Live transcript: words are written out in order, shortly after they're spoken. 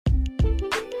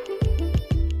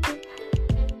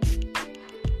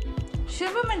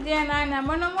शुभ मध्याह्न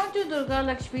नमो नमो टू दुर्गा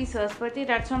लक्ष्मी सरस्वती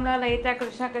नरसिम्हा ललिता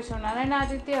कृष्ण कृष्ण नारायण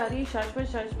आदित्य हरि शाश्वत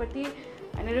सरस्वती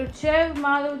अनिरुद्ध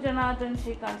माधव जनार्दन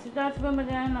श्रीकांत सिद्धार्थ शुभ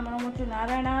मध्याह्न नमो नमो टू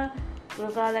नारायण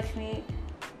दुर्गा लक्ष्मी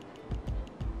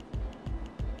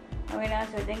अविनाश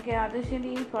वेंके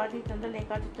आदर्शनी स्वाति चंद्र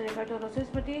लेखा चित्र रेखा तो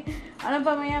सरस्वती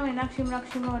अनुपमया मीनाक्षी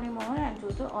मीनाक्षी मोहनी Mohan and to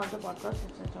all the podcast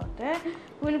listeners out there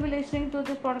who will be listening to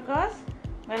this podcast.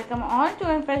 Welcome on to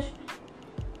a fresh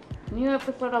new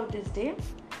episode of this day,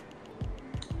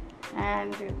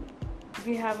 and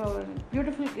we have a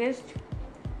beautiful guest,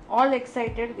 all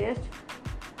excited guest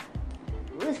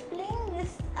who is playing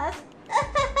with us.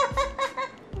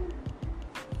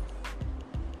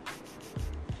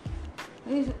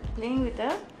 Who is playing with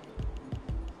us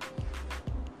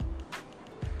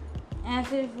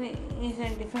as if he is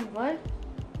in a different world.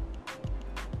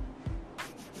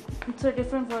 It's a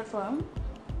different world for him.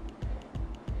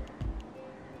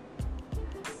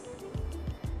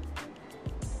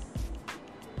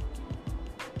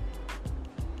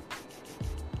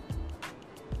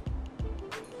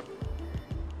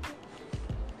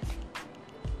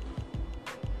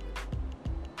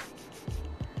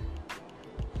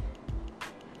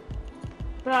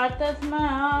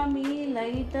 प्रातस्मयामि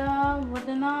Lalita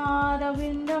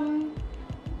वदनारविन्दं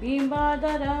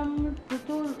बिम्बाधरं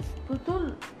Putul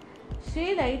Shri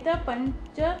Lalita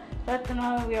Pancharatna.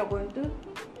 We are going to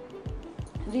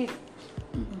read.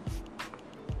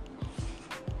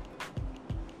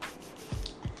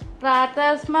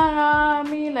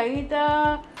 प्रातस्मयामि Lalita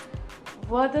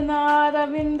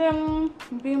वदनारविन्दं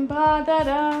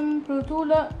बिम्बाधरं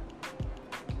Putul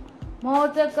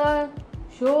modak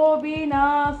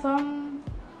शोभिनासम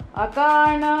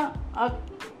अकर्ण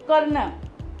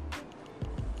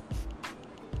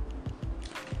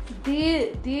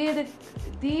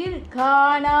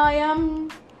दीर्घानायं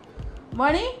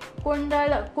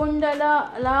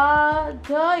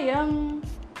मणिकुण्डलाधयं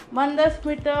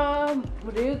मन्दस्मित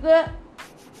मृगमध्वज्वाला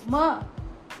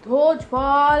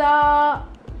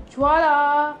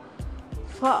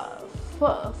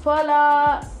फला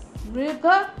मृग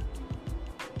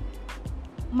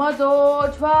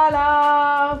मदोज्वाला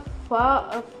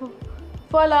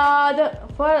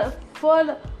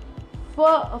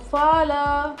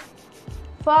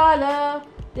फाल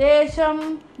देशं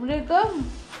मृग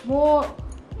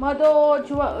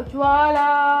मदोज्वाला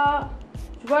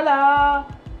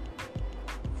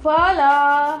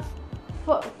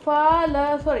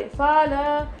फाल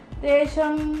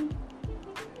देशं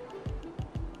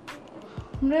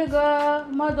मृग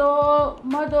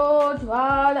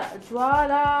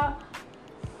मदोज्वाला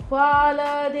फाल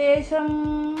देशं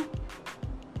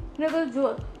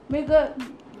मृग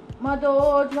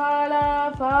मदोज्वाला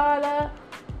फाल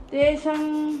देशं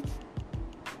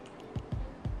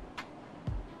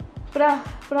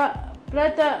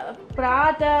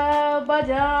प्रात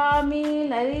भजामि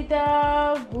ललिता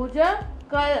भुज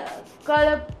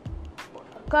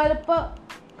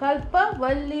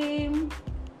कल्पवल्लीं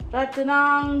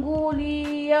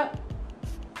रत्नांगुलीय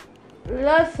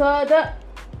लसद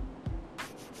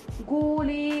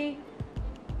गूली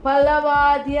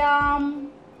पल्लवाद्यां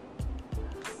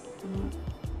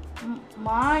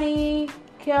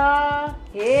माणिक्या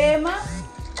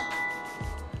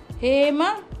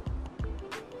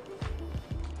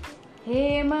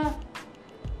हेम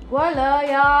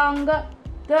वलयांगद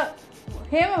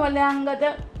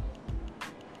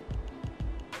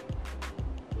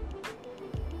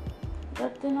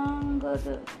रत्नांगद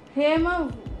हेम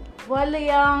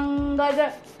वलयांगद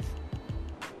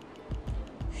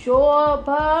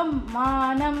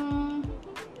शोभमानं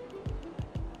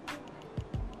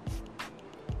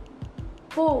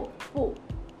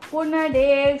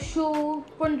पुण्ड्रेक्षु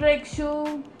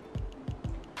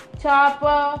चाप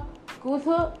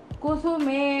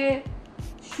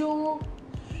कुसुमेषु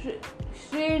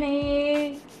श्रेणी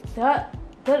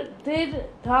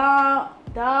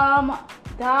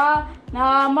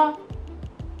नाम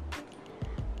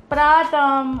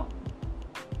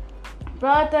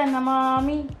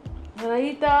प्रातनमामि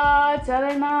ललिता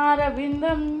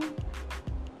चरणारविन्दं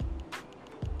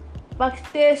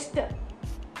पक्षेष्ट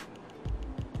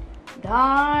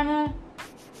धान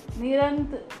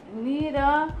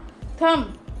निरथं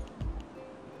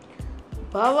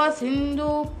भव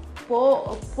सिंधु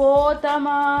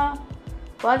पोतमा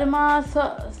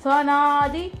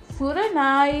पद्मासनादि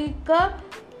सुरनायिक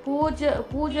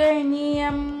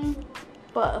पूजनीयं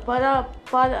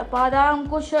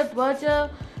पदांकुशध्वज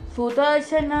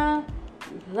सुदर्शन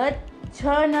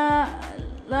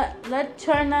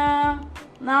लक्षण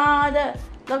नाद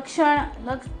लक्षण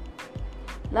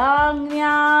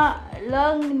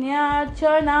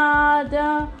लग्न्याचनाद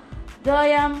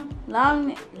दयं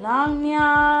लांग्न्या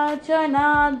च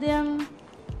नाद्यं।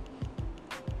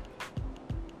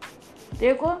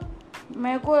 देखो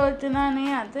मेरे को इतना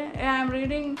नहीं आते. I am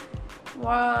reading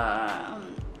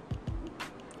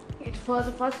it for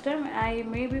the first time. I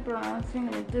may be pronouncing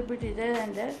a little bit here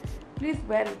and there. Please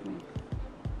bear with me.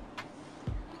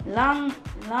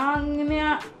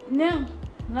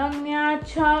 Langnya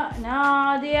cha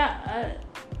nadia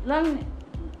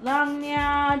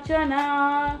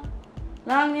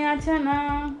langnya cha na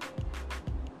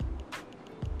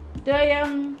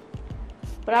dayam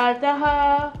pratah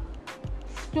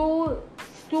stu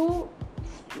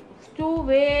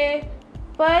ve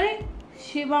par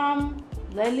shivam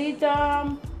ललितां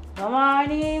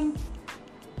भवानीं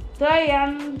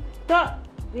त्रयन्त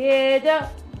वेद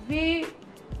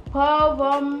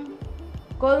विभवं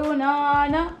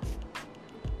करुणान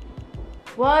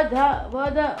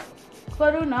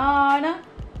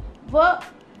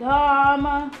वधाम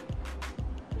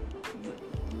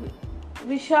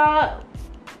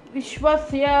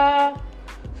विश्वस्य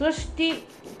सृष्टि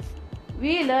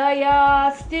विलया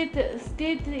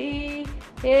स्थिति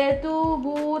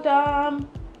हेतुभूतां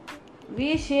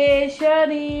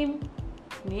विशेषणीं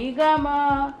निगम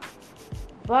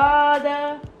वाद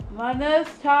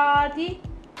मनस्थाति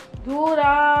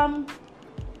दूरां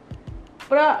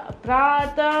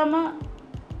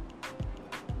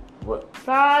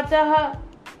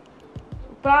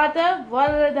प्रातः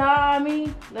वरदामि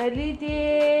ललिते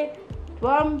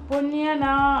त्वं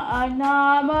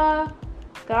पुण्यनाम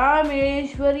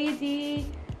कामेश्वरीति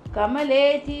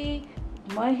कमलेति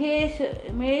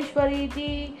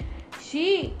महेश्वरीति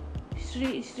श्री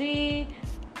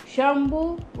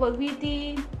शंभुवीति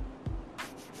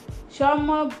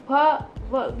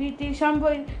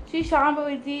श्री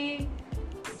शांभवीति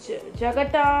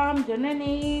जगतां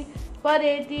जननी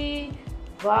परेति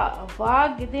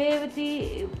वाग्देवतेति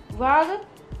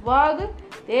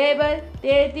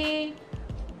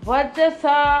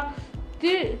वर्चसा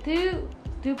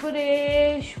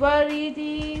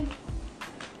त्रिपुरेश्वरीति.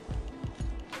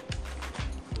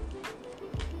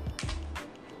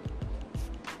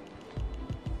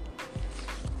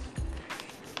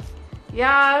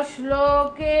 या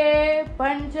श्लोके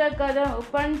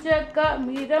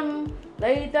पंचकमिदं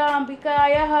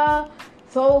ललिताम्बिकायाः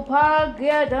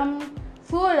सौभाग्यदं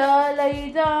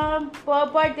सुरललितां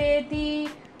पठेति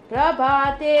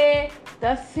प्रभाते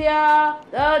तस्या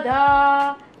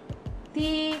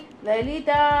ददाति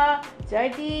ललिता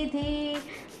झटिति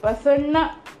प्रसन्न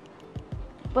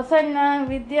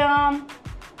विद्यां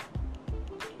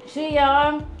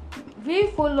श्रियां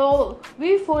विफुल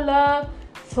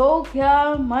सौख्य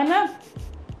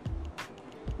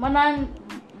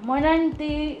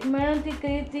मनन्ति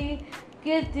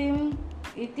कीर्तिम्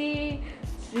इति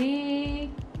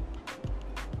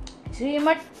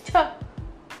श्रीमत्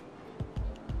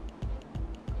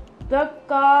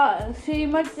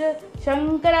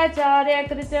शंकराचार्य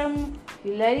कृतं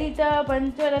ललिता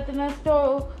पंचरत्नस्थो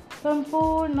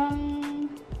संपूर्णम्.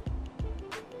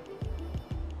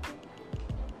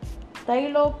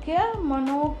 त्रैलोक्य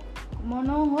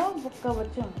मनोह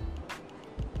कवचम.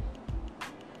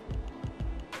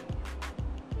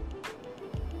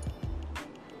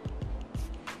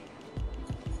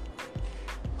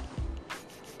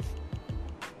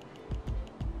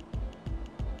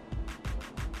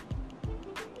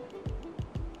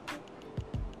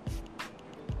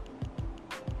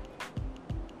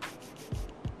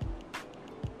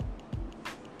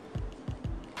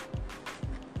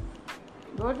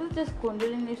 What is this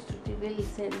Kundalini Stuti? We'll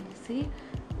see.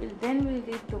 Then we'll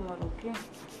read tomorrow. Okay.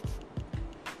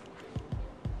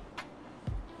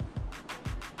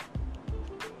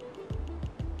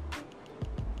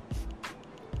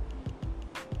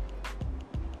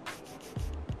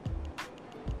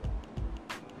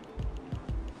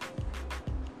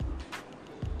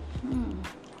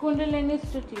 Kundalini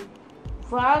Stuti.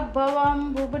 Vagbhavam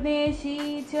Bhubaneshi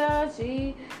cha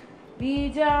Shri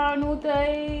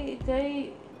बीजानुतैव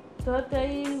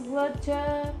च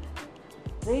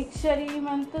ऋक्षरी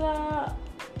मंत्र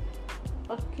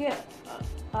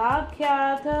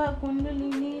आख्यात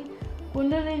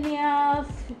कुंडलिन्या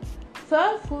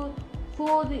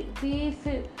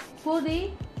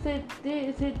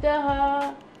सिद्धः.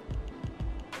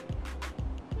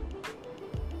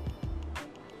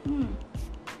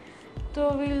 So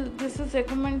this is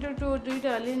recommended to read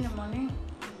early in the morning,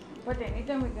 but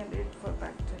anytime we can read for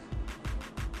practice.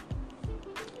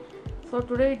 So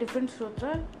today different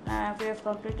sutra we have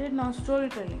completed. Now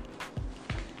storytelling.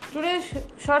 Today's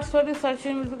short story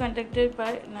section will be conducted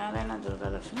by Narayana Durga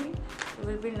Lakshmi. We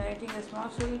will be narrating a small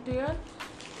story to you.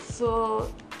 So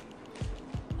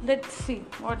Let's see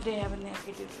what they have in their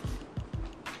kitty.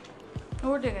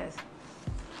 Over to you guys.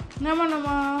 Nama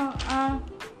Nama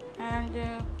and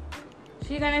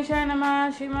Shri Ganesha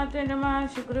Nama, Shri Matre Nama,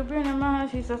 Shri Gurubhyo Nama,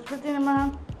 Shri Saraswati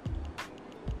Nama.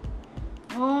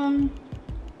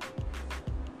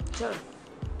 Chalo.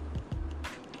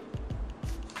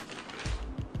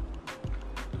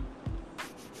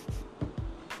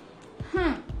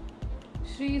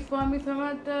 Shri Swami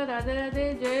Samartha, Radhe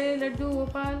Radhe, Jai Laddu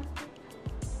Gopal.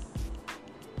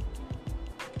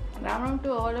 Ram Ram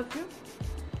to all of you.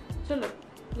 Chalo,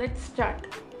 let's start.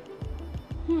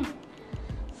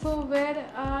 So where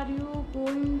are you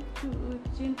going to?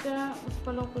 Chinta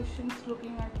Utpala questions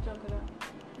looking at Chakra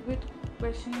with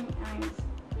questioning eyes.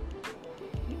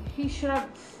 He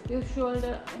shrugs his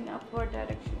shoulder in upward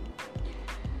direction.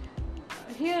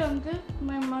 Here, uncle,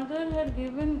 my mother had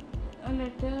given a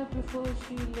letter before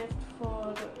she left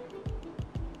for.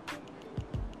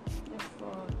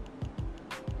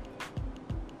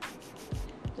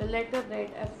 The letter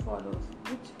read as follows,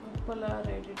 which Utpala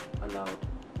read it aloud.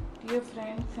 Dear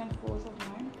friends and foes of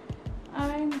mine,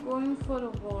 I am going for a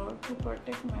war to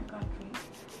protect my country.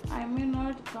 I may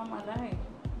not come alive,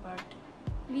 but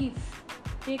please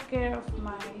take care of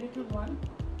my little one.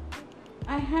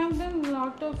 I have done a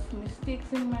lot of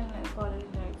mistakes in my college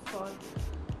life, for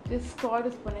this God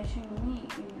is punishing me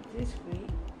in this way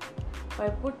by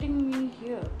putting me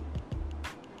here.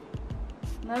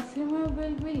 Nrsimha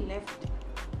will be left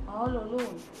all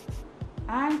alone,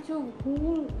 and to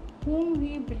whom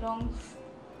he belongs,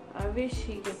 I wish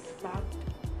he gets back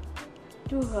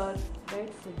to her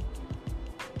rightfully.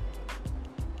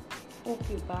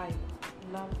 Okay, bye.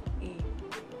 Love, A.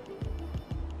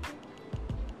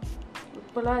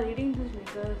 Utpala, reading this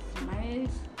letter,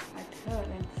 smiles at her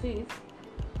and says,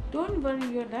 don't worry,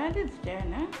 your dad is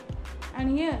dead, eh?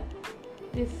 And here,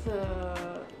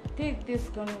 take this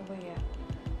gun over here.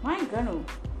 My Ganu.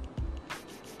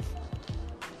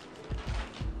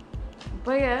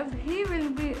 Bhayav, he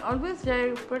will be always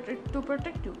there to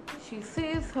protect you, she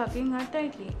says, hugging her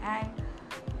tightly. And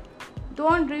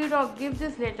don't read or give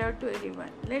this letter to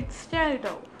anyone. Let's tear it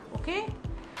out, okay?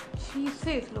 She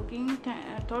says, looking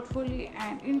thoughtfully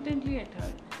and intently at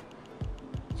her.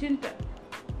 Chinta,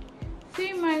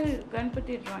 see my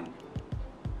Ganpati drawing.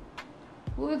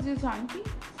 Who is this auntie?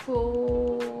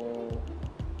 So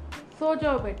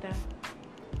jao beta.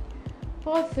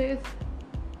 Paul says,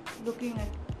 looking at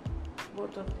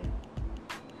both of them.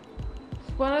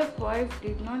 Swara's wife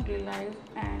did not realize,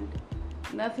 and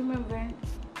Nrsimha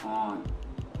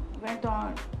went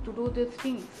on to do these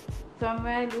things,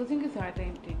 somewhere losing his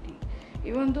identity.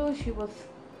 Even though she was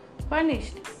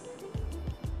punished,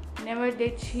 never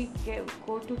did she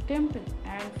go to temple,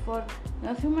 and for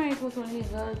Nrsimha it was only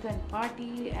girls and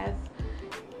party, as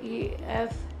if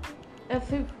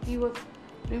he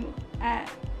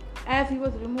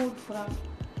was removed from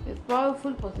his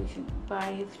powerful position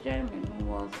by his chairman, who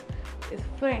was his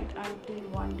friend, until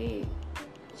one day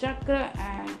Chakra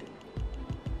and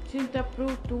Chinta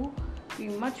proved to be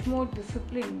much more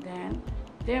disciplined than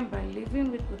them by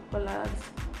living with Utpala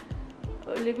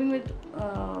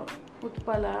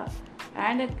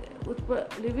and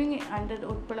living under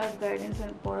Utpala's guidance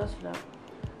and porous love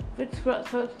with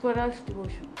Swara's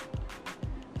devotion.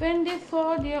 When they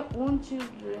saw their own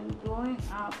children growing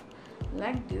up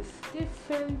like this, they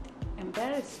felt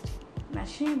embarrassed and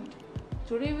ashamed.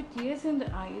 Today, with tears in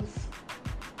the eyes,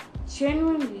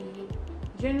 genuine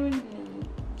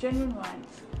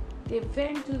ones, they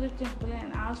went to the temple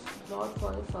and asked the Lord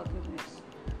for forgiveness,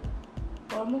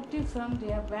 for mukti from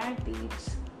their bad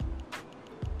deeds,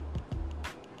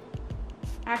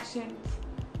 actions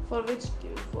for which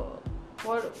they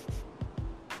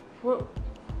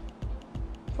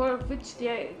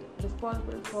are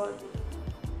responsible for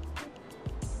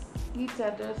each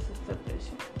other's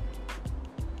separation.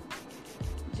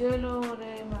 Jai Lo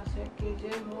Re Masaki,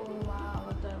 Jai Ho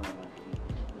Mahavatar Mavaki.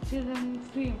 The children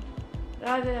screamed,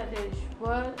 Radhe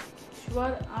Radhe,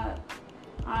 Shwar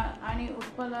Ani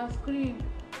Utpala screamed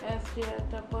as their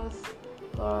tapas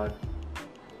got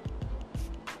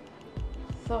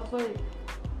suffered.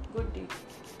 Good day.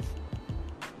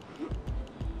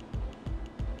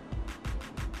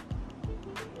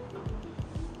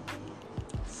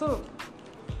 So,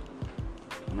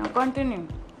 now continuing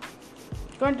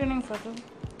further,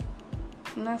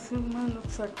 Nrsimha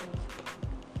looks at her.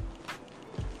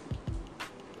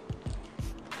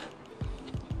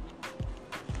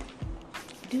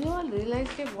 Do you all realize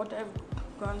what I've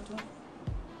gone through?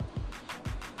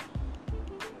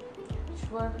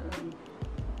 Shwar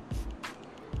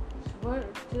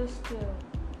just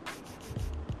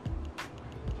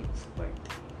keeps quiet.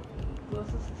 He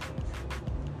versus sisters.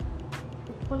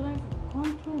 But I've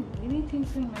gone through many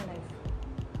things in my life,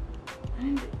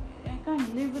 and I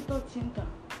can't live without Chinta.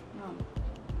 No.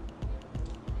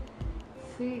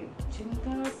 See,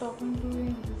 Chinta talking to you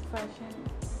in this fashion,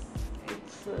 it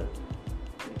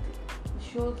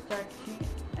shows that she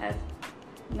has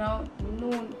now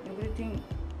known everything.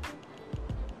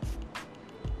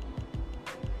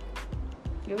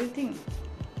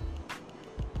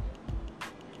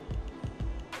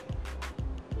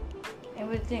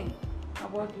 Everything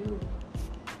about you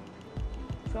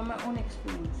from my own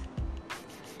experience.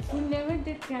 You never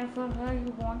did care for her.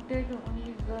 You wanted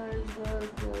only girls,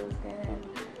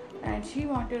 and she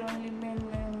wanted only men.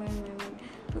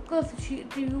 Because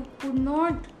you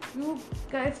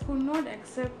guys could not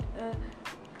accept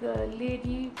a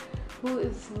lady who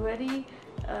is very,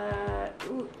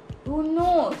 who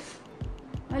knows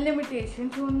her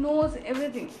limitations, who knows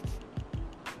everything.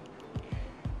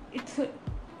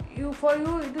 For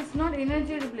you, it is not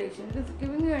energy replacement. It is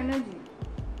giving you energy.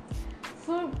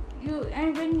 So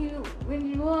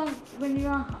when you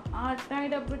are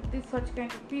tied up with such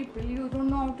kind of people, you don't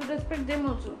know how to respect them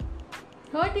also.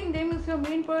 Hurting them is your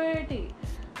main priority.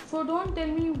 So don't tell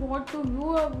me what you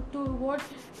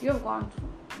have gone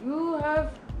through.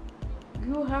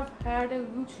 You have had a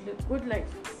good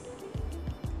life.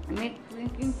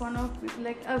 Making fun of people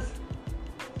like us.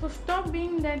 So stop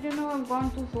being that I've gone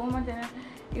through so much, and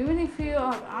even if you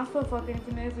ask for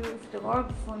forgiveness, if the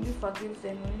God only forgives,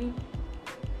 then only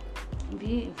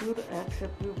we would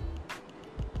accept you.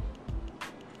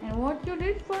 And what you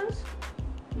did first,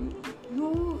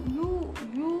 you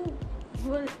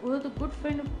were the good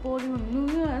friend of Paul. You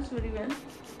knew us very well,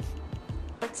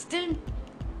 but still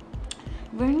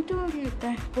went to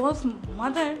that Paul's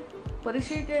mother,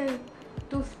 Parishita,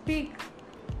 to speak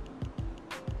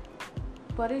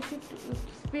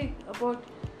about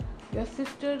your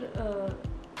sister,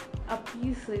 a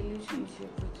peace relationship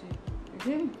with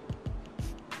him.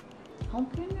 How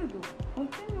can you do? How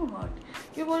can you hurt?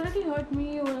 You've already hurt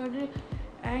me,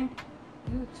 and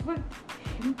you expect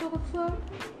him to also hurt?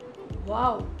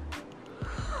 Wow!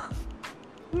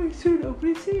 We should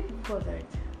appreciate you for that.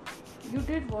 You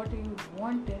did what you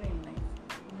wanted in life.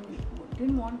 You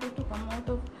didn't want it to come out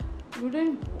of. You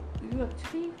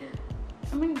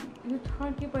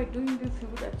thought that by doing this you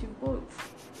would achieve goals.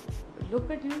 Look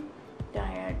at you,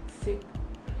 tired, sick,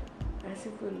 as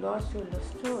if you lost your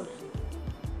luster.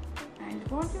 And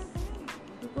what you're saying?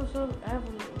 Because I have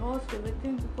lost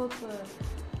everything because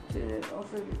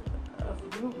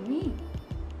of me.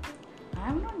 I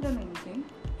have not done anything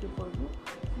for you.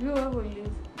 You have only.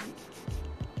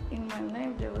 In my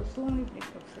life, there were so many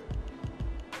breakups.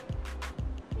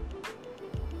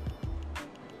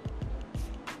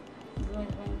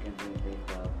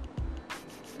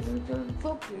 It's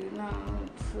okay ना,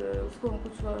 उसको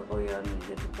कुछ कोई और मिल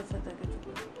गया तो पसंद आ गया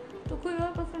तो कोई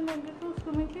और पसंद आ गया तो उसको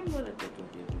मैं क्यों बोला था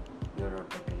तुझे योर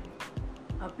ऑटो के लिए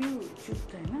अभी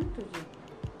चुपता है ना तुझे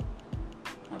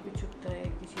अभी चुपता है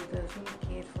कि she doesn't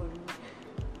care for you,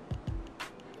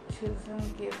 she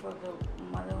doesn't care for the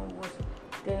mother who was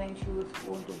telling she was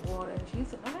going to war and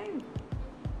she's alive.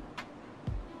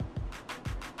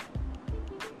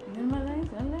 Nirmala is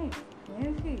alive.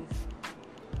 Where she is?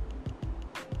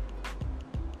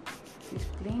 She's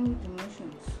playing with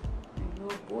emotions, and you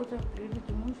both are playing with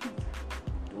emotions.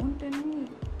 Don't tell me,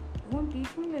 don't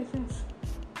teach me lessons.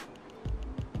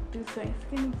 This eyes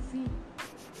can see.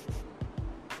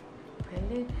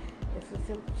 पहले ऐसे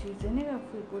सब चीज़ें नहीं का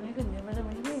फिर बोलने का निर्मला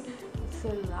मिल गई उससे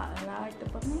लाट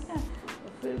टपक नहीं था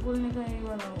फिर बोलने का you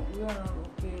are not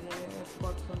okay, I've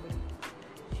got somebody,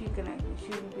 she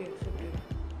will be accepted.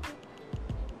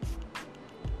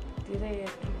 तेरा ये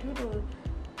एटीट्यूड और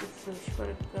ईश्वर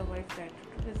का वाइफ का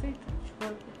एटीट्यूड ऐसे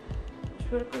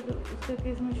ईश्वर का तो उसके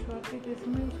केस में ईश्वर के केस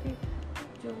में उसकी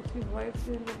जब उसकी वाइफ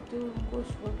से लगते हुए उनको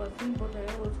ईश्वर पसंद बहुत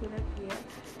आया वो उसको रख किया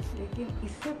लेकिन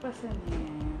इससे पसंद नहीं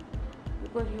आया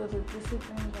बिकॉज यू वॉज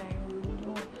डिसिप्लिन गाय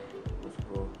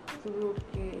उसको सुबह उठ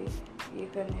के ये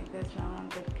करने का स्नान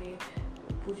करके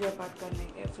पूजा पाठ करने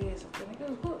का फिर ये सब करने का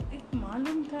उसको एक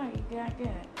मालूम था ये क्या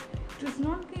क्या है. It was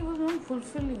not that he was not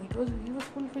fulfilling, he was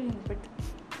fulfilling, but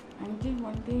until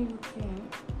one day you came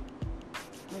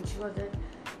when she was that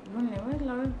you were never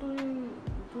allowed to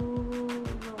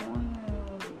your own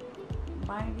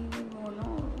body,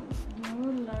 never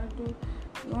allowed to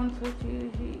your own self.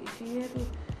 She had to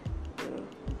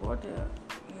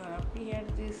he had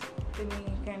this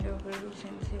kind of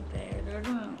relationship there, I don't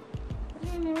know.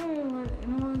 But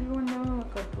you were never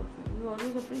comfortable. You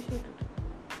always appreciated.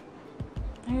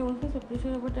 I always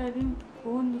appreciate, but I didn't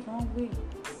go in the wrong way.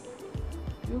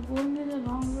 you're going in the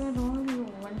wrong way, wrong way.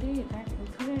 One day that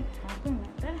incident happened.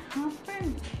 That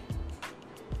happened.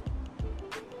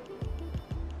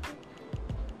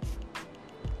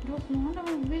 It was not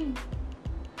our will.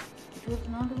 It was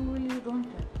not our will, you don't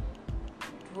tell.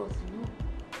 It was you.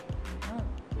 Her.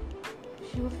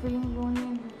 She was feeling lonely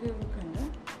and you gave a kind of.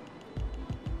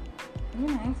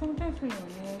 Even I sometimes feel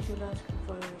lonely. I should ask you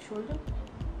for a shoulder.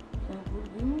 Then it would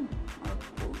give me.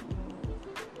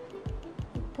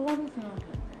 The thought is not like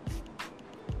that.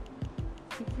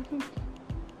 He didn't.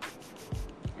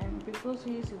 And because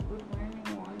he is a good man,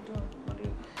 you want to, but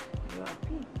you're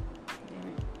happy.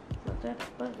 For that,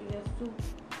 but he has to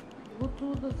go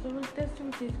through the several tests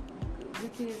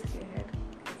which he had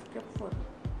kept for.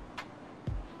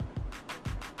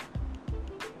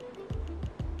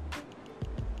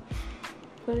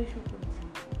 Very शुक्र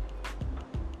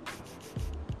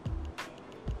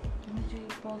मुझे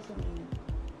possible नहीं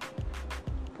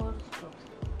purse stop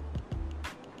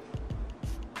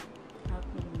आप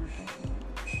मेरी माता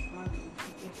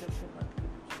के सबसे बात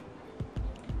करना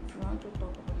if you want to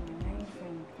talk about my life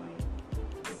and my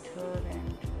with her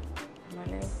and my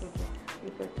life with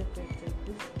you better get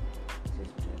this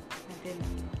sister and then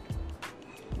I'm not.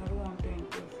 I don't want to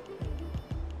impose.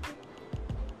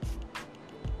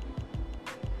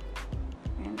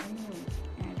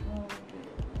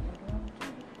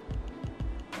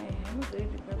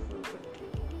 Very careful, but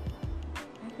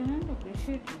I cannot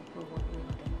appreciate you for what you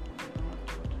have done.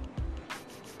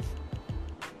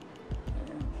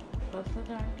 Plus,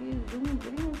 the auntie is doing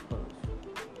very much for us.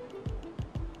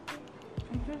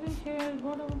 Actually, she has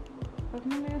got a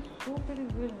Padma so very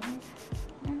well,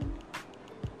 and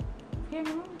we have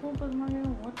not know Padma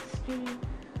what still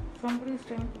somebody is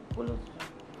trying to pull us down.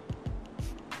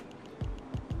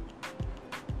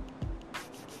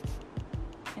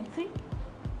 And see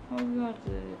how you are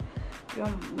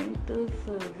your mentors,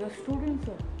 your students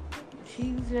are. She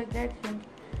is like that.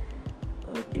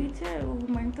 A teacher who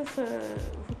mentors,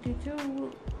 teacher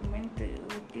who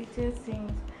teaches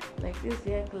things like this,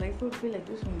 yeah, life would be like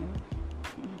this only.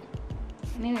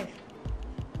 Anyways,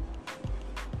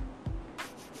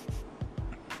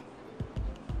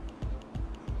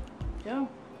 जाओ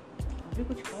अभी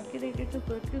कुछ खा के देखे तो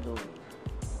करके दो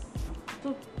तो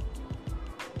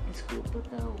इसके ऊपर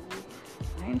का वो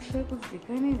माइंड से कुछ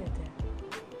दिखाई नहीं देता है.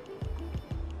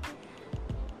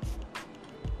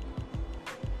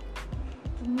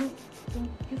 तुम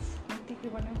किस मिट्टी के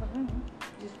बने पता है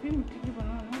जिस भी मिट्टी के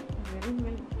बना ना very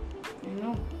well you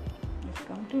know it's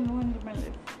come to know in my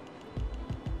life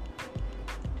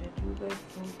that you guys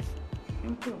don't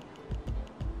improve.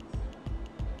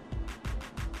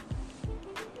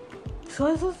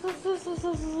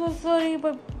 Sorry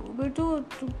बेटू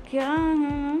तू क्या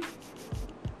है.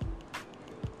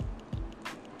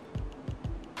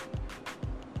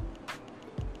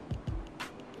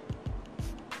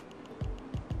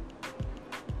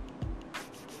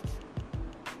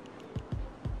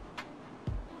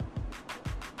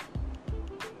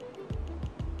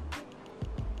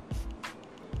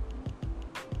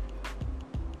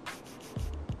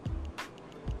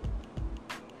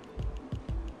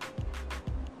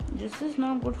 This is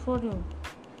not good for you.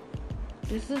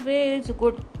 This is where it's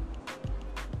good.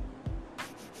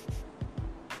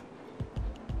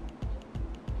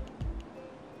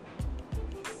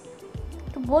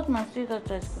 तो बहुत मस्ती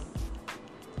करता है इसको.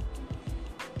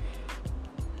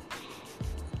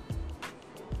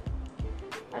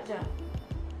 अच्छा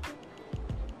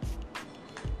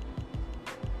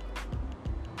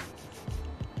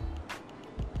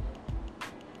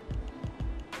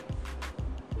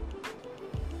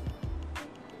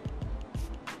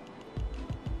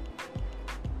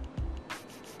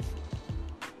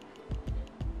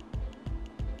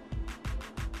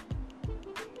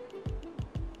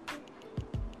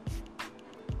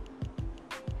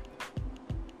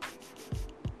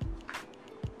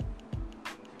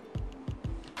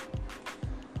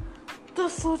तो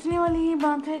सोचने वाली ये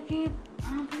बात है कि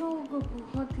आप लोग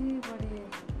बहुत ही बड़े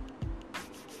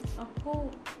आपको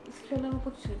इसके अलावा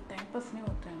कुछ टाइम पास नहीं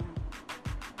होता है ना.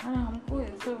 और हमको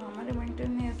ऐसा हमारे मेंटर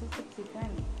ने ऐसा सब सीखा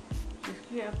नहीं.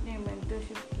 जिसकी आपने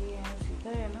मेंटरशिप की है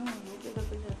सीखा है ना उनके घर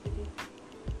पे जाके देखिए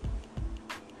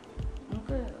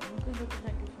उनके घर पे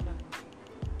जाके सुना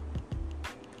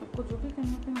आपको जो भी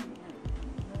करना था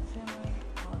वैसे मैं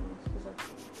और उसके साथ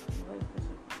वाइफ के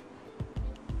साथ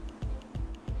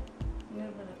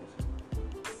निर्भरा के साथ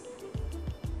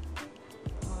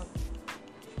और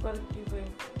क्वालिटी पे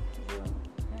जो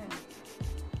है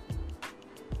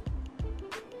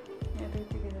या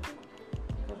रहती के साथ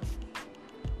करो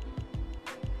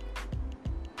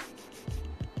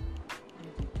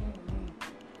नहीं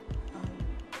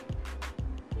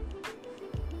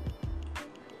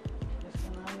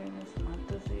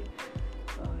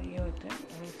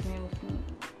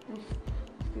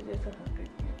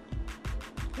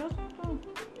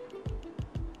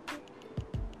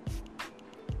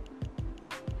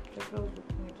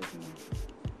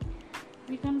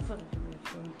can't forgive it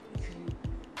so easily.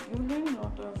 You've done a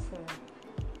lot of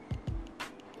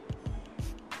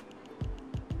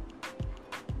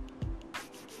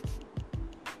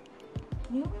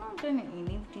you've not done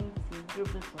anything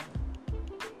favorable for her.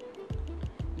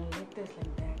 Now let us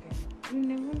like that and you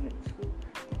never accept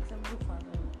the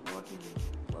father what he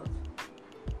was.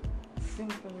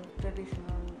 Simple,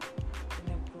 traditional,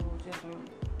 approach and all.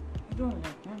 You don't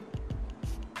like him.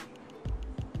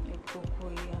 को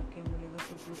कोई आके बोलेगा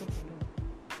तो पूरा बोलो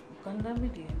कंधा भी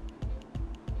दिया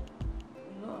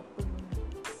लो आपको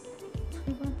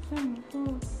उसके बाद से मुझको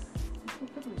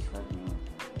पर विश्वास नहीं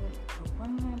होता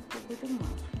भगवान ने आपको बेटे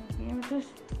माफ किया बेटा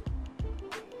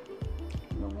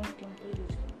लोगों टेम्पल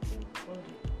यूज करके बोल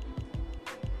दिया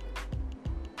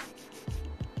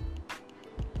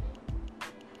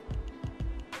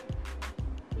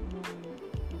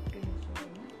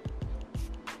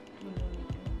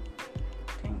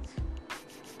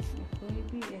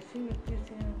ऐसे व्यक्ति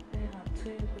से अपने हाथ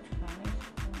से कुछ खाने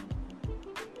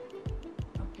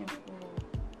अपने को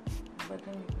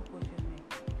बदलने की कोशिश नहीं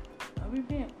अभी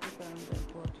भी आपके कारण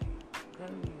बहुत ही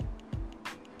गर्म है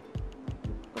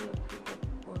लगती है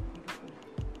बहुत ब्यूटीफुल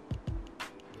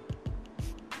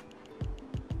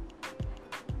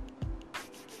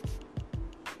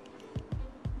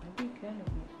अभी क्या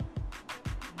लगे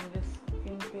मेरे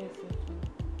स्किन पे ऐसे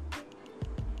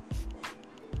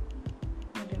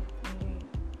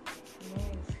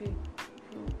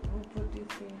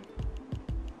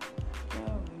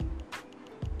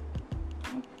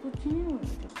कुछ नहीं हो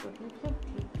सब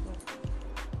ठीक था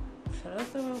सरस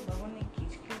से भगवान ने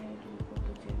खींच के नहीं तुमको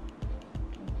तुझे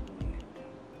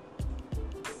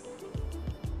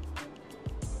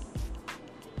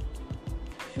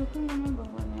शुक्र मना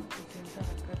भगवान ने आपको चिंता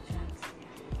रखकर चांस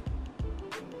दिया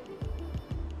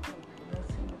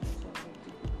नरसिम्हा से चांस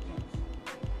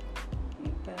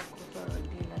एक पैर को सारा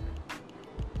ढीला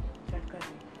झटका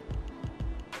दिया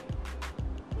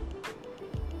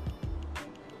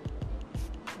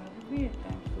be at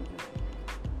times to this.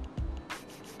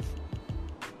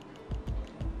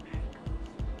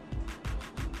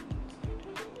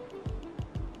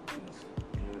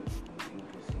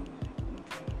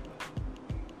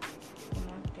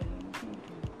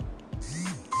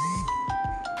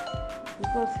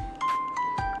 Because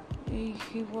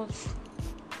he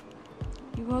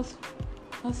was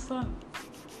her son.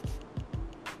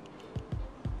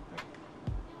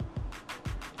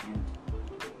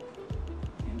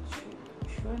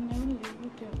 Never live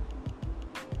with him.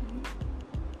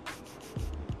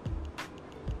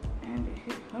 And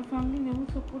her family never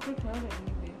supported her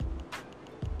anyway.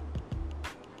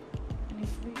 And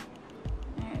if we,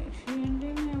 she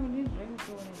didn't have any right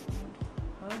over it. And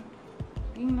her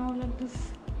being now like this,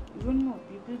 even more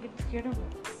people get scared of her.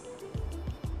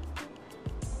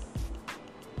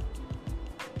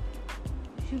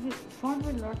 She fought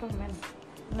with a lot of men,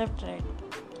 left, right.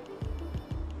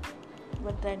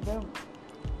 But that girl.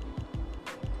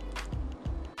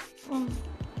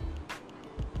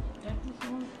 That was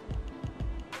all.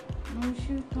 No,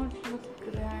 she thought she was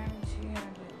grand. She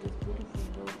had like this beautiful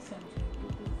looks and she had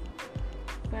beautiful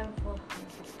fell for her at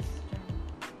this time.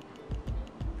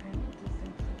 And this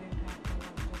incident happened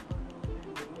after her and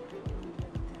after doing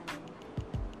like that.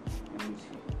 And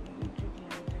she hated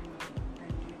like that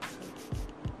she itself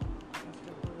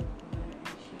after her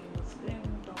and she was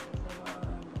screaming Dr.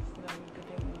 Savara and the film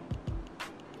getting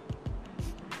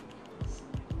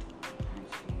and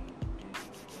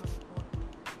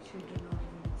she did not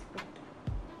even expect it.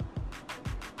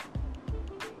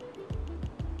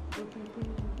 The people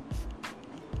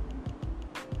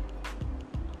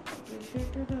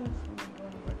appreciated her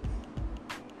but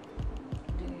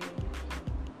they what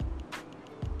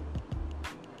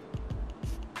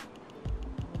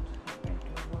happened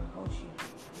to her, how she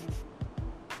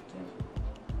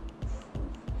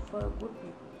for good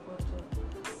people, for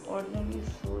the ordinary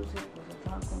souls it was a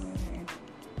dark woman and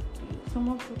some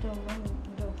of the men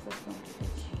in the office wanted to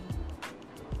change.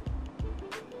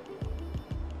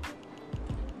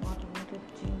 What wanted to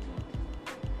change it.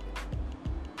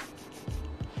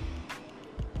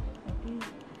 अभी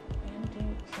and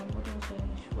somebody was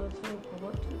saying she was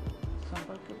बहुत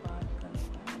संपर्क के बात करने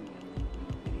का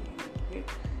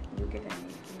you get a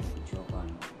joke on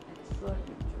it's a good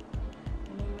joke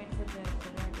and he made for the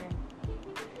accident and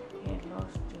he had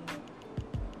lost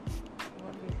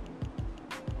what basically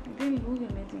he didn't lose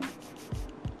anything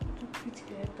तो कुछ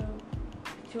गया तो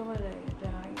चोर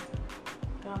रहा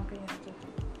काम के यहाँ तो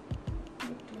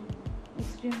बट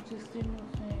जिस दिन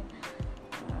उसने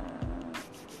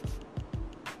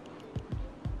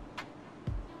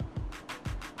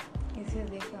इसे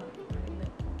देखा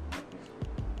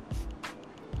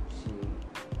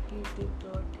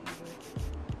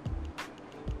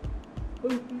he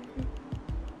was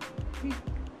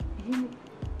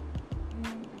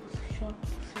shocked to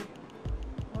see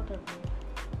what happened.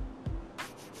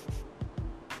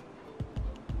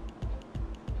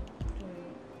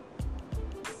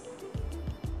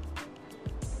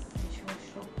 She was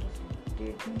shocked to see.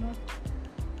 They do not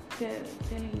tell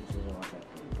each other what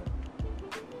happened, but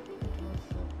it was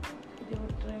they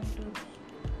were trying to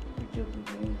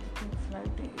doing things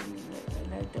light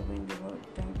up when they were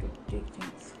trying to take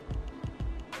things.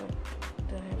 But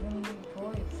the heavenly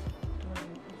voice told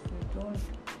him, if we don't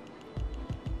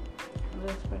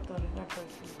respect or regard for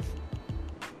people,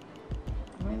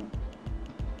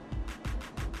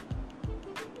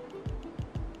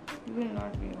 you will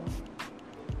not be one.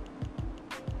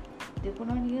 They could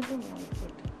not hear the voice,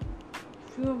 but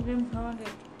few of them heard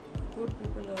it. Good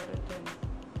people heard it, and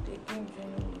they came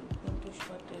genuinely to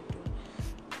Shwata to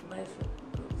buy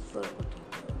fur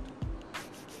potato.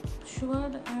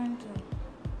 Shwad and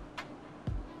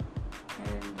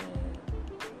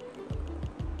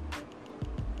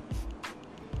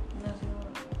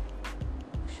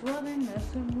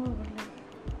Nrsimha were like,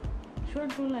 Shwad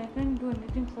told, I can't do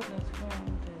anything for Nrsimha,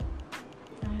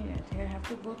 and I have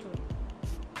to go through it.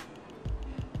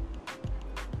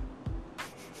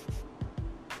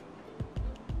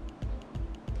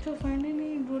 So finally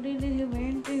today they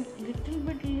went a little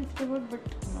bit discovered, but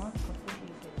not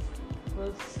completely safe.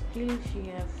 Because still she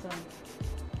has some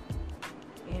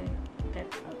that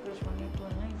Akashwani to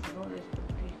nice no respect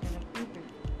for these kind of people.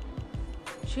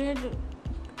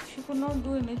 She could not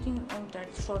do anything on that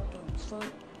short term. So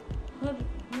her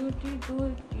beauty, though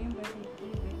it came back a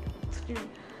little bit, but still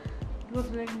it was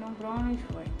like no brownish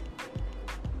white.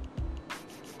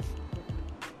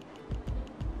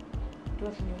 It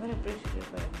was never appreciated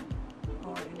by him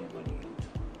or anybody else,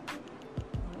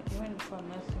 even for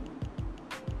Nrsimha.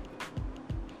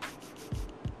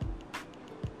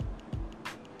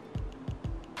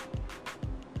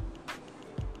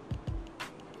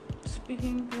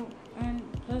 Speaking to, and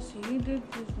plus he did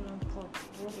this for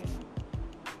poor, was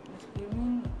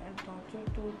giving and torture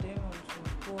to them also,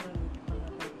 poor and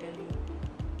I tell you,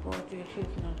 poor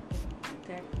she's not,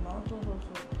 that mouth was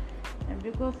also, and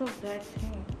because of that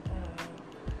thing,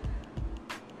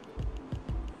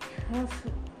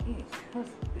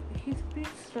 his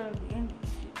speech started, and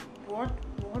what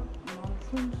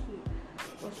nonsense he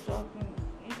was talking,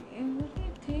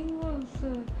 everything was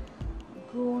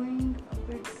going a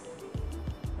bit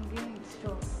against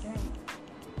her. Then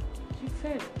she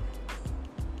fell,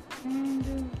 and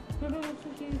today also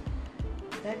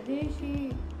that day she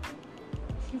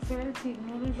felt she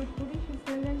ignored it, but today she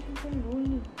fell and she felt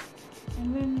lonely. And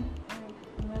when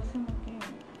Nrsimha came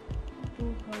to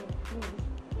her place,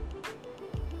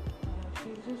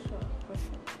 she just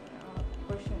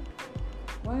questioned,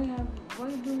 why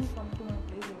do you come to my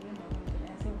place every now and then,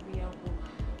 as if we are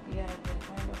the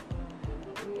kind of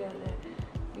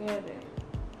we are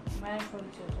married for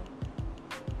each other,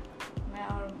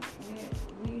 or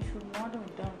we should not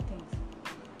have done things.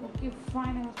 Okay,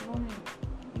 fine, I was lonely,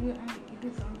 and it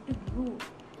is up to you.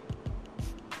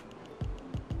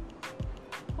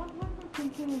 What were you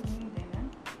thinking of me then?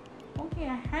 Okay, I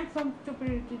had some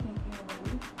stupidity thinking about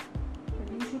you, but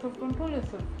you should have controlled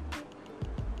yourself.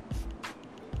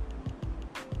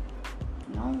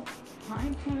 Now, my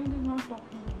child is not talking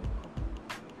to me.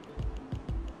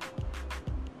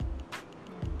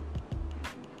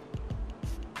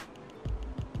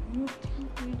 You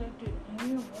think that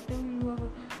whatever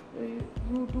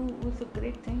you do is a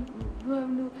great thing.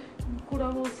 You could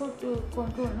have also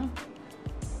control, no?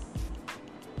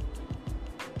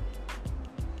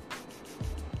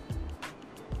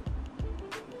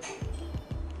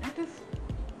 That is,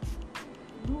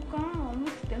 you can't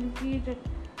always tell me that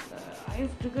I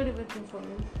have triggered everything for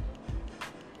you.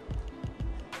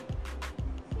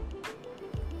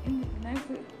 In life,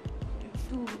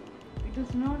 it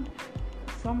is not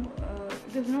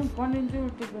it is not one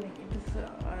individual triggering. It is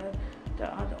the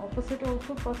opposite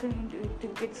also person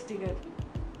it gets triggered.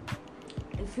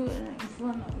 If you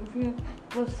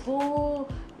were so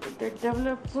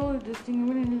developed, so this thing,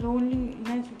 even in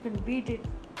loneliness you can beat it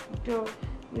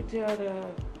with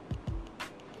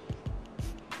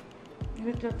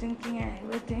your thinking and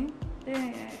everything,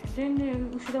 then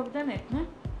you should have done it, no?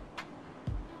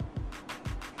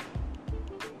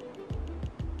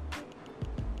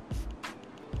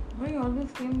 Why you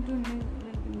always came to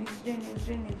next day?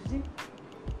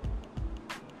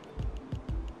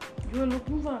 You were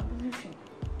looking for a position.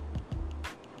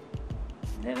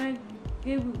 Then I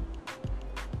gave you.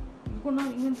 You could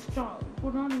not even stop.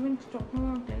 Me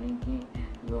from telling you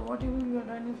whatever you have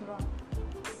done is wrong.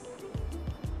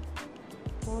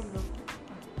 Poor look.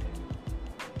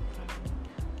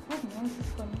 noise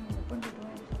is coming, open the door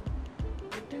and say,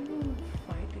 let them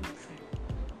fight inside.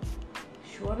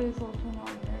 Shwara is also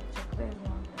not there, Chakra is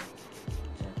not there,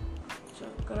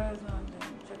 Chakra is not there,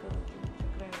 Chakra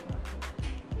is not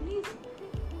there. Please,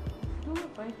 do a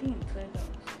fighting inside the house.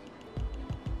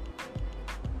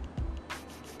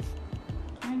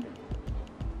 And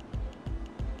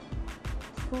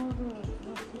for the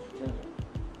sister,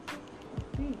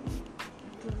 see,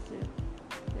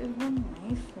 there's one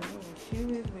nice fellow. She is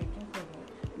waiting for her.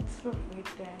 Instead of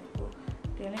wait and for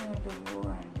telling her to go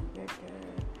and get,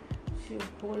 she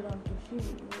hold on to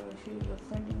she was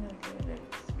sending her there.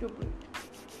 Stupid.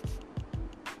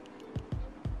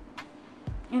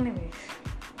 Anyways,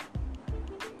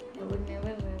 I would never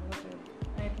ever.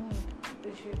 I don't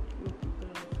appreciate you people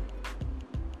also.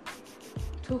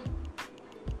 So,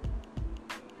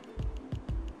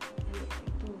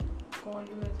 to call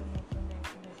you as an open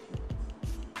explanation.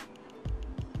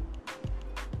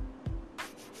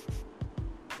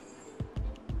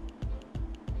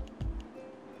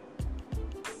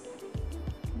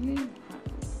 You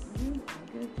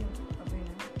get him,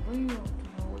 Abhinav. Why you have to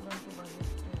hold on to my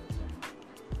stairs and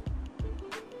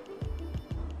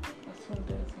assume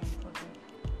there is time for that?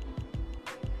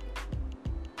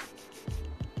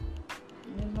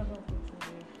 Nirmala को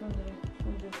छोड़िए,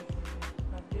 सुंदर को छोड़िए,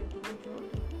 भारतीय को छोड़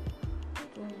दो,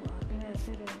 तुम आगे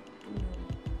ऐसे रहे, तुम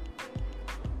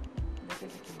जैसे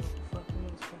कि तुम लोग फर्क में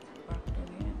उसका बात तो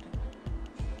नहीं आता।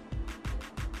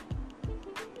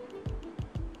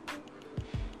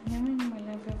 Never in my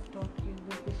life I've thought you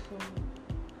will be so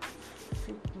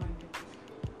sick-minded.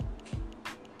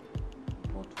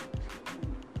 Both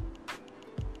sick-minded.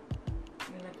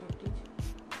 You like to teach?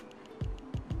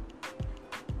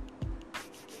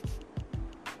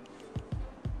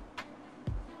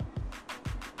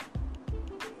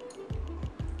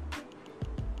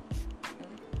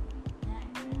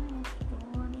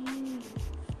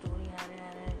 Story आ रहा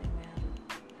है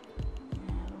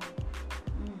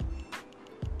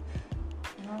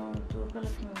हाँ तो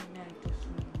गलत में नहीं आई तो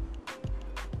सुन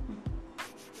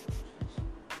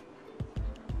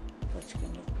such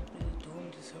kind of people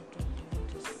don't deserve to live in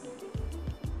this world.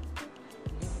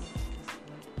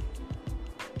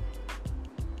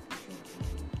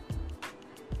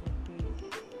 You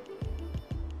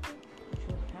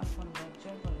should have fun with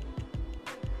job.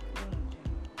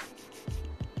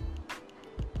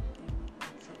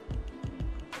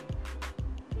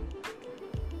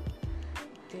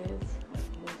 There's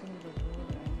closing the door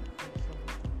and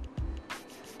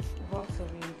walks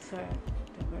away inside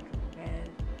the bedroom where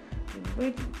he's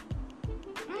waiting.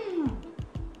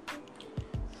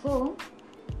 So,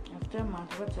 after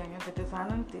Madhava Jaya, that is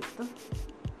Anand Tirtha,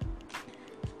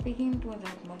 speaking to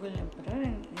that Mughal emperor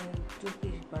in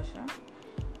Turkish Bhasha,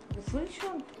 was very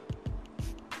short.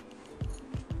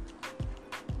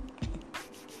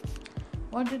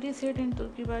 What did he say in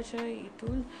Turkish Bhasha? He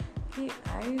told,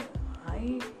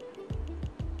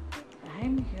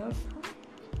 I'm here to,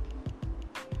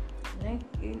 like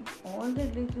in all the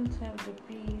religions have the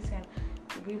peace and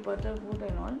to be brotherhood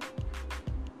and all.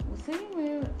 उसे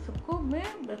मैं सबको मैं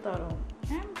बता रहा हूँ.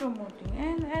 I am promoting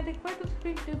and I require to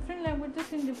speak different languages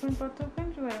in different parts of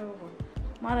country wherever I go.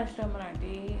 Maharashtra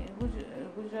Marathi,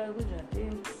 Gujarat Gujarati,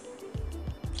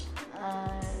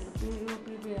 UP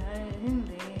Bihar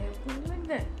Hindi, like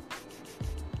that.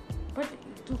 But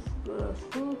to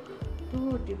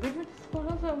debate with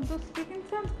scholars, I have to speak in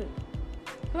Sanskrit.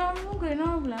 So I have no grain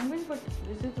of language, but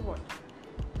this is what.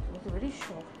 I was very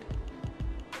shocked.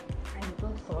 I am so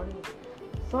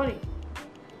sorry.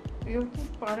 You have to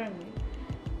pardon me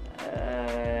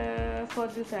for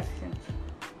this actions.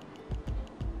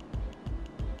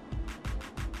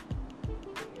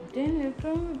 Then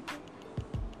after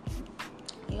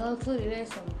he also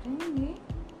realized something.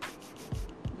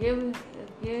 He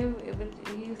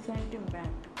sent him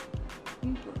back. He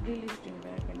released him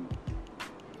back and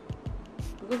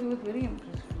because he was very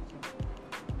impressed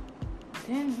with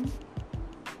him. Then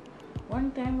one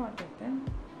time what happened?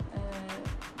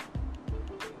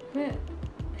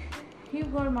 He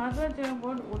got Madhva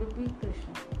got Udupi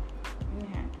Krishna in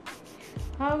hand.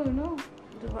 How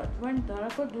when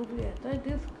Dharapa Dubli,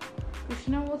 this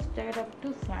Krishna was tied up to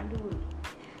sandalwood,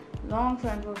 long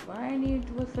sandalwood, and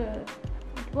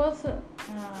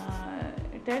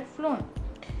it had flown.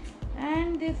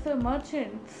 And these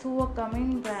merchants who were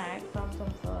coming back from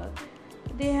some fur,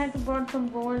 they had brought some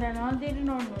gold and all. They did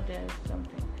not know there was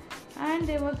something, and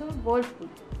there was a whirlpool,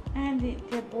 and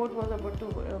their boat was about to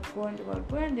go into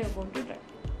whirlpool, and they were going to die.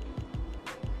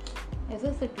 As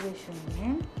a situation,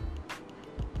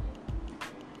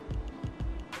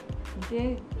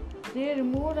 they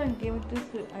removed and gave this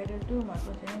idol to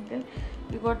Marcos until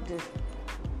we got this.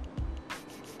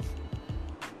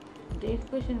 They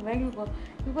questioned where you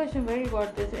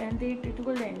got this, and they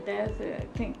told the entire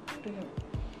thing to him.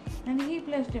 And he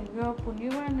blessed him. You are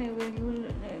Punyavan, you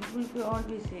will be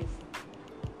always safe.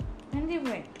 And they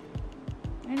went.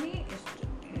 And he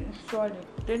installed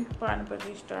it. Didn't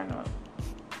Panapadishta and all.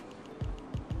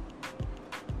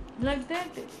 Like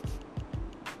that,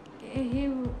 he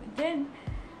was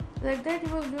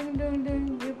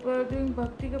doing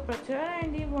bhakti ka prachar,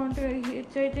 and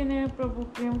Chaitanya Prabhu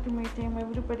came to meet him,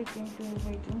 everybody came to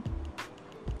meet him.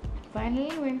 Finally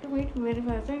he went to meet very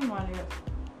fast in Himalayas.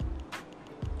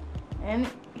 And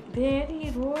there he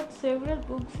wrote several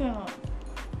books and all.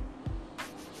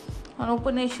 On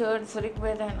Upanishads,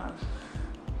 Rigveda and all.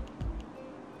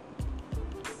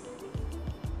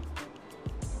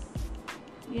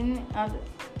 In other,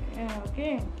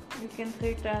 okay, you can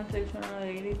say translation or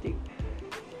anything.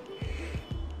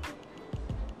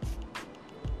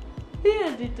 He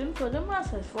has written for the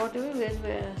masses, whatever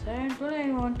Vedvyasa, and told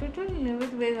I wanted to live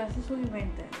with Vedvyasa, so he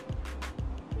went there.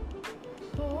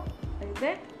 So, like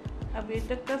that, अभी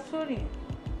तक का story है.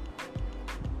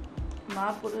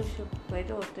 महापुरुष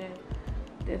पैदा होते हैं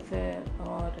जैसे,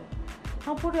 और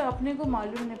हाँ पूरे अपने को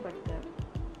मालूम नहीं पड़ता है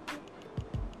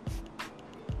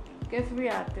कैसे भी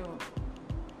आते हो,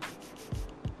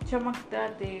 चमकता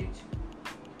तेज,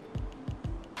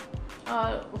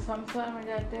 और उस संसार में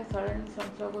जाते हैं, सडन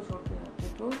संसार को छोड़ के जाते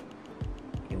तो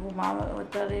कि वो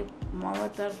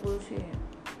मावतार पुरुष ही है.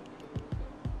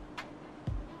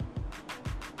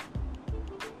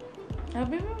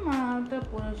 अभी भी मावतार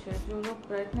पुरुष है जो लोग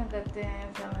प्रयत्न करते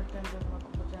हैं सनातन धर्म को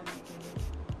बचाने के लिए,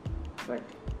 बट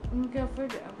उनके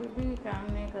एफर्ट अभी भी काम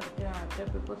नहीं करते आते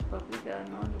because public are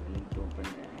not willing to open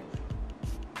their eyes.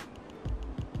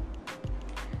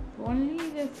 Only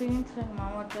the saints and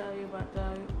Mahavatari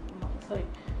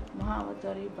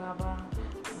Baba,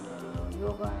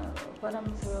 Yoga, Param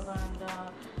Yogananda,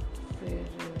 फिर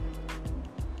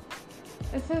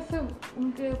ऐसे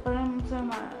उनके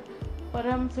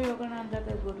परम से योगानंद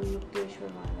के गुरु युक्तेश्वर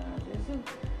महाराज, जैसे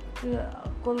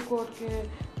कोलकोट के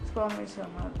स्वामी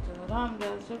समर्थ,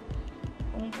 रामदास,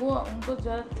 उनको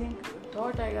ज़रा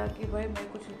थॉट आएगा कि भाई मैं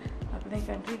कुछ अपने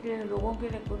कंट्री के लोगों के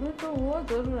लिए करूँ तो वो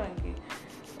ज़रूर आएंगे.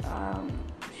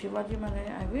 Shivaji Maharaj,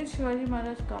 I wish Shivaji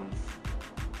Maharaj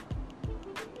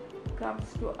comes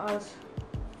to us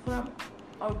from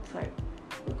outside,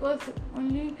 because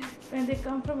only when they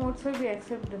come from outside we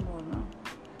accept them more, no?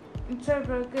 Inside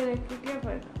रह के क्या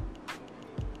फायदा?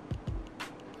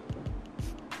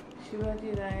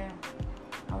 शिवाजी राय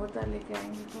अवतार लेके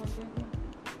आएंगे तो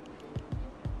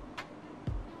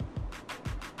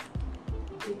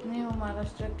जितने वो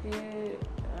महाराष्ट्र के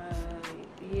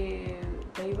ये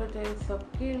दैवत है,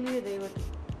 सबके लिए दैवत है.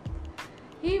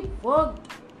 He worked,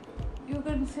 you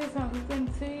can say it's an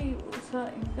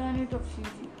incarnate of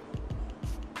Shivji.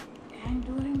 And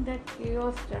during that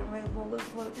chaos time when Mughals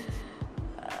were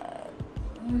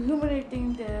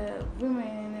humiliating the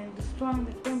women and destroying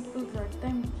the temples, that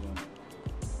time came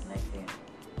like a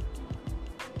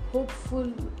hopeful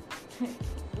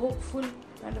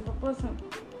kind of a person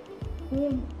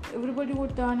whom everybody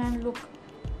would turn and look.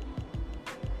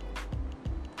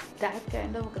 That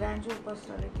kind of grandeur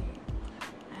personality,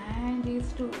 and he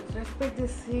used to respect the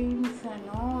saints and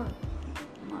all.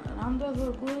 Ramdas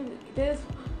was good.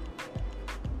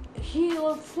 He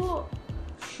also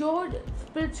showed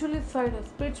spiritual side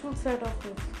of this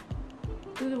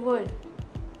to the world.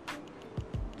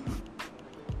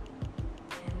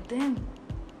 And then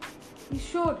he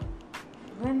showed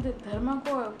when the dharma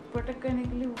को protect करने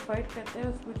के लिए वो fight करता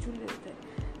है, spiritual रहता है.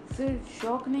 सिर्फ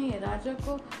शौक नहीं है, राजा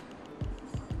को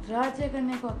राज्य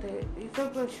करने का होता है, ये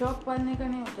सब शौक पालने का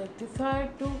नहीं होता है.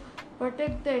 Decide to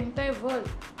protect the entire world.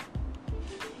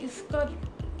 इसका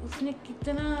उसने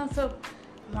कितना सब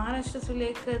महाराष्ट्र से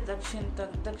लेकर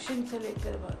दक्षिण से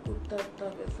लेकर उत्तर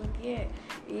तक ऐसा किया है.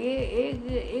 ये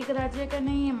एक राज्य का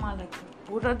नहीं है मालिक,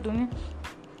 पूरा दुनिया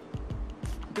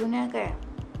का है.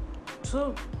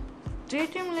 सो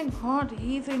treat him like God.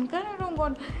 He is incarnate of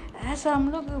God. ऐसा हम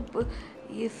लोग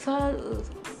ये सब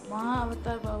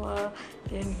महाअवतार बाबा,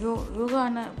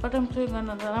 योगानंद, परम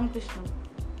योगानंद, रामकृष्ण,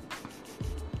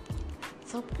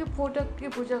 सबके फोटो की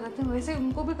पूजा करते हैं, वैसे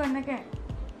उनको भी करने का है.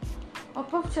 और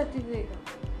कब क्षति देगा?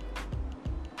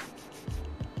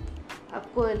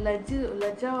 आपको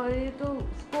लज्जा हो रही है तो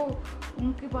उसको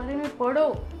उनके बारे में पढ़ो,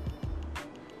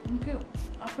 उनके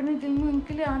अपने दिल में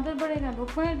उनके लिए आदर बढ़ेगा.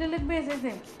 रुक्मिणी तिलक भी ऐसे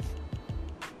थे.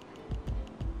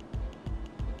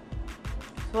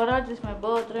 स्वराज जिसमें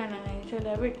बर्थ रहना नहीं, चल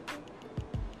हैबिट.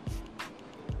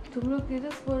 तुम लोग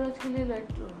किधर स्वराज के लिए लड़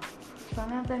रहे हो?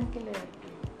 सनातन के लिए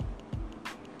लड़की।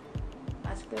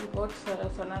 आजकल बहुत सारा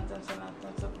सनातन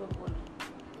सनातन सब लोग बोल रहे।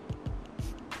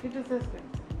 इट इज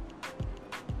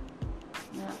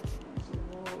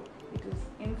वो it is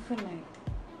infinite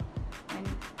and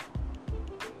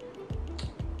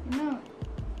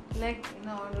like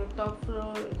on the top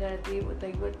floor there are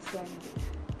Daivots and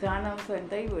Dhanams and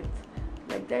Daivots.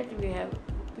 Like that we have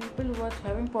people who are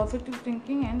having positive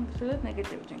thinking and as well as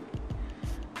negative thinking.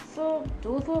 So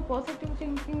those who are positive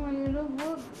thinking वाले लोग वो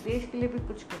देश के लिए भी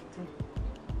कुछ करते हैं।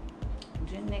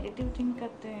 जो नेगेटिव थिंक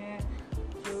करते हैं,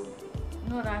 जो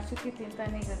राष्ट्र की चिंता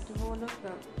नहीं करते, वो लोग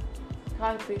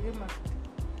खाल पी के मरते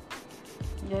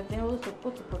जाते हैं, वो सबको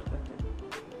सपोर्ट करते हैं।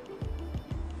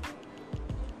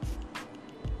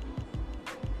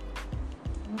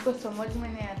 उनको समझ में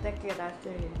नहीं आता कि राष्ट्र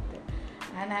है।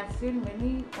 And I've seen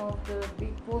many of the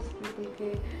big post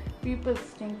people's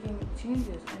thinking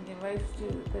changes and their wives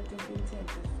still the thinking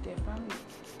changes their family.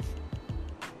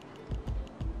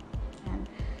 And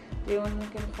they only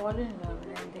can fall in love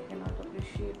and they cannot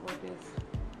appreciate what is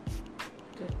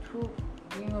the true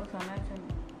being of Sanatan.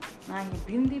 ना ही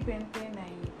बिंदी पहनते, ना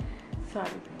ही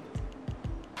साड़ी पहनते।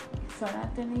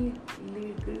 सनातनी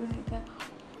गृहिणी का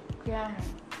क्या है?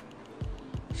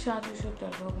 शादीशुदा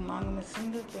लोग मांग में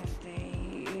सिंदूर पहनते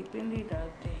हैं, बिंदी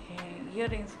डालते हैं,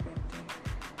 ईयरिंग्स पहनते हैं।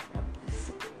 अब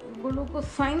वो लोग को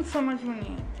साइंस समझ में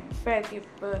नहीं आते हैं। पैर के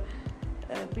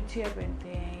पिछिया पहनते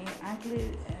हैं,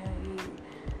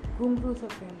 घुंघरू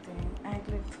सब पहनते हैं,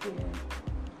 एंकलेट्स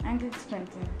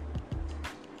पहनते हैं।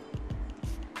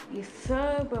 ये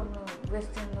सब हम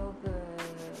लोग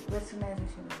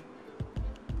वेस्टर्नाइजेशन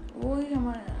वही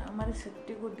हमारे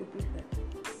सत्य को डिपीट करते हैं।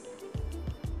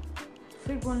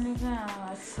 फिर बोलने का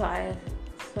शायद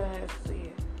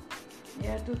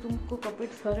या तो तुमको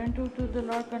कपिट सरेंडर टू द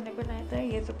लॉर्ड करने को नहीं आता है,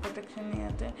 ये सब प्रोटेक्शन नहीं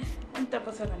आता है, एंड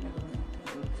तपस्या करने को नहीं आता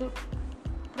है। So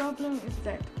problem is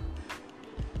that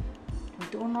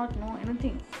do not know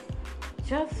anything,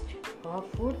 just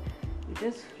powerful, you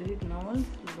just read novels,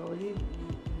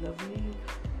 lovely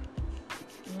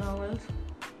novels,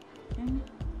 and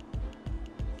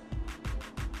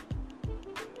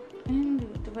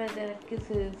where there are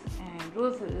kisses and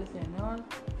roses and all,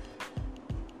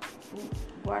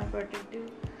 one protective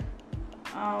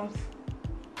arms,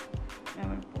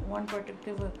 one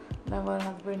protective lover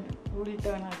husband who will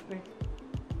turn husband,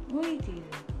 वही चीज़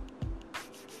है।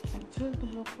 Actual तुम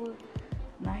लोग को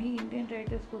ना ही Indian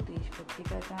writers को देशभक्ति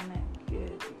का गाना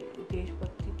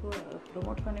देशभक्ति को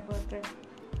प्रमोट करने को आता है,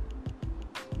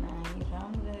 ना ही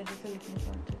राम जैसे लिखने को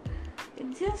आता है। It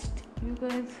just you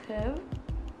guys have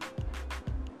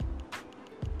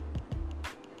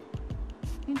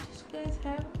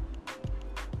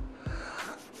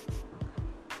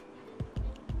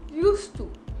used to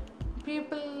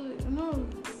people,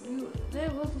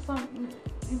 there was some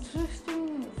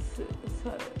interesting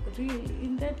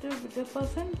in that the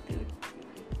person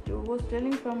was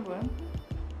telling someone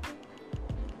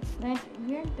that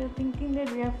we are thinking that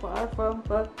we are far from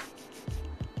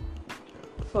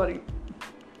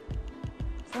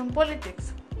politics,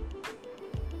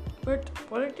 but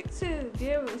politics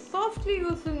they are softly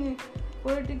using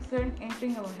politics and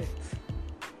entering our heads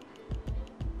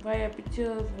via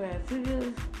pictures, via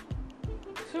serials.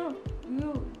 So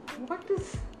what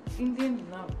is Indian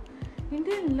love?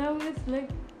 Indian love is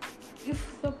like, if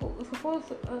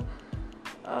suppose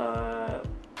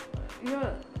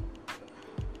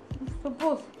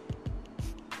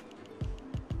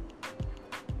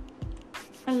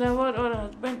a lover or a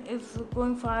husband is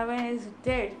going far away and is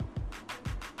dead,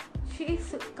 she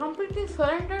is completely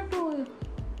surrendered to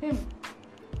him.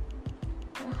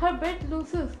 Her bed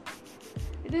loses.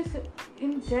 It is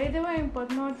in Jayadeva in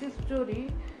Padmavati's story,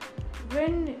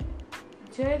 when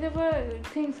Jayadeva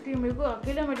things कि मेरे को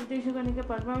अकेला meditation करने का,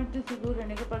 पद्मावती से दूर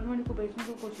रहने का, पद्मावती को बेचने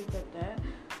की कोशिश करता है,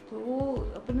 तो वो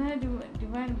अपना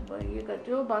डिवाइन ये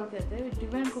करते हो भाग जाते हैं,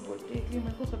 डिवाइन को बोलते हैं कि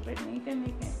मेरे को सेपरेट नहीं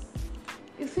करने का।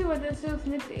 इसी वजह से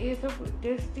उसने ये सब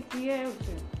टेस्ट किया है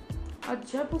उसे। और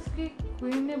जब उसकी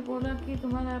क्वीन ने बोला कि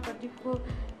तुम्हारा पति को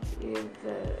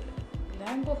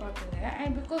लैंड को काट गया,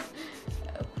 and because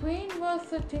queen was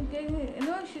thinking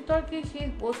she thought कि she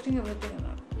is boasting everything.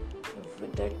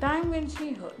 At that time when she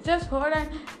just heard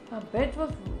and her bed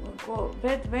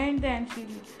went and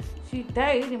she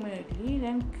died immediately,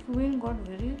 then Queen got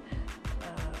very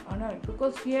honored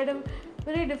because she had a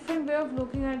very different way of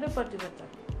looking at the पतिव्रता।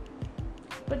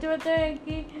 पतिव्रता है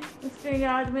कि उसके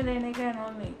याद में रहने का and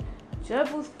नहीं। जब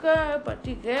उसका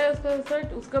पति गया,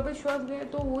 उसका विश्वास गया,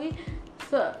 तो वही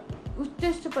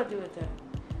उत्कृष्ट पतिव्रता है।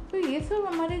 तो ये सब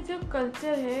हमारे जो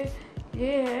कल्चर है,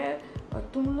 ये है और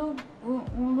तुम लोग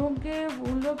उन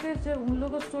लोग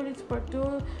के स्टोरीज पढ़ते हो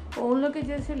और उन लोग के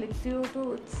जैसे लिखते हो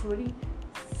तो इट्स वेरी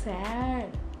सैड।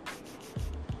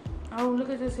 और उन लोग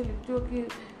के जैसे लिखते हो कि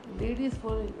लेडीज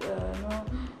फॉर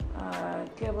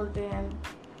क्या बोलते हैं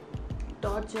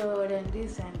tortured and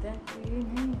this and that. ये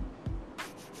नहीं,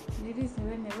 ladies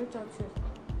were never tortured.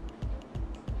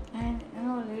 And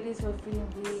ladies were feeling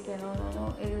weak and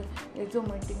एक दो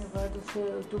मिनट के बाद उससे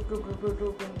टुक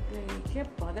क्या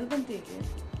पागलपंती है क्या?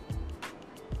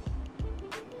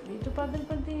 ये तो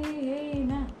पागलपंती है ही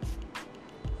ना।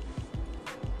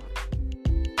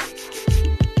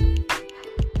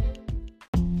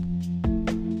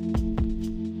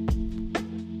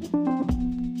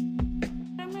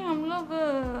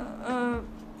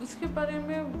 इसके बारे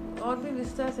में और भी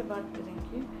विस्तार से बात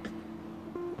करेंगे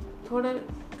थोड़ा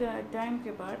टाइम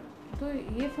के बाद। तो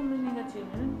ये समझने का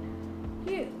चिल्ड्रन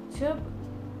कि जब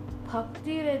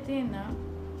भक्ति रहती है ना,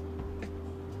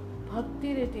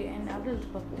 भक्ति रहती है एंड अडल्ट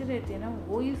भक्ति रहती है ना,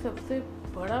 वही सबसे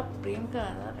बड़ा प्रेम का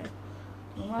आधार है।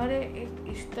 तुम्हारे एक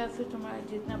इष्टा से तुम्हारा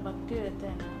जितना भक्ति रहता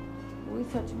है ना, वही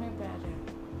सच में प्यार है।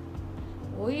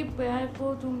 वही प्यार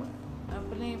को तुम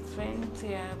अपने फ्रेंड्स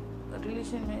या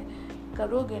रिलेशन में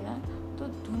करोगे ना तो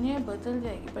दुनिया बदल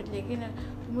जाएगी। बट लेकिन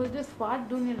तुम मुझे स्वार्थ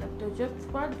ढूंढने लगते हो। जब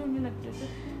स्वार्थ ढूंढने लगते हो तो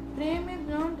प्रेम इज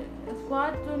नॉट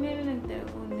स्वार्थ ढूंढने लगते हो,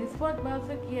 वो निस्वार्थ भाव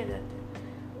से किया जाता है।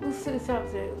 उस हिसाब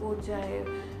से वो चाहे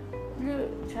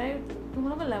तुम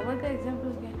लोग लवर का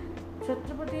एग्जाम्पल क्या,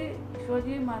 छत्रपति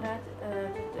शिवाजी महाराज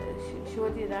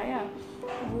शिवाजी राया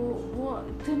वो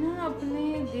इतना अपने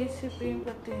देश से प्रेम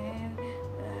करते हैं,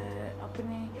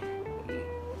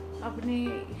 अपने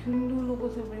हिंदू लोगों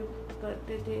से प्रेम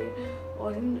करते थे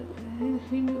और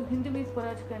हिंदू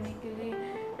स्वराज करने के लिए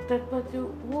तत्पर थे।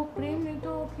 वो प्रेम नहीं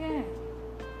तो क्या है।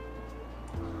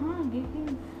 हाँ, लेकिन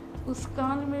उस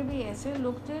काल में भी ऐसे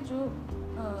लोग थे जो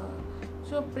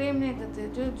प्रेम नहीं करते,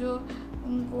 जो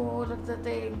उनको लगता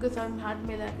था उनके साथ हाथ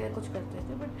मिला के कुछ करते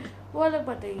थे। बट वो अलग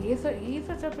बात है। ये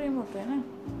सच्चा प्रेम होता है ना।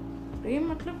 प्रेम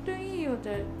मतलब तो यही होता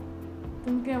है।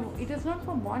 तुम क्या, it is not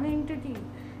for one entity.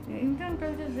 In Indian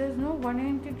culture, there is no one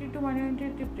entity to one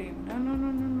entity prem. No.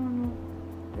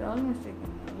 You're all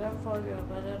mistaken. Love for your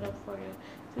brother, love for your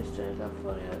sister, love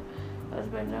for your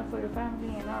husband, love for your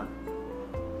family and all.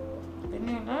 Then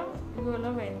you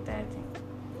love entire thing.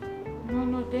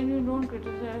 No, then you don't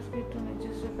criticize it to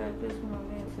just a practice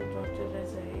mommy and say torture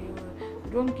as I you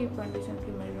don't keep condition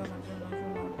कि मेरी should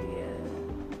not be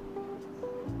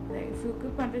like if you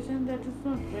keep condition that is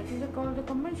called the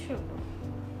commercial.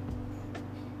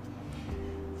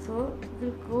 So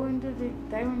we'll go into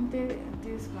dive into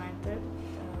this matter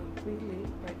quickly,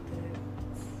 but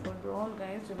for all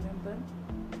guys, remember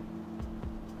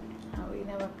how in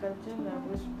our culture love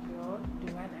is pure,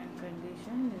 divine, and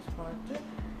condition is part,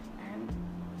 and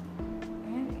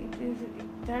it is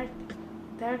that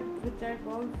with that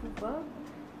powerful verb,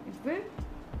 it will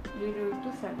lead you to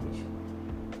salvation.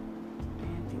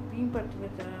 And being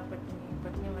Patmita,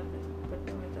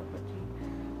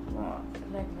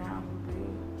 like Ram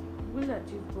will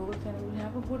achieve goals and will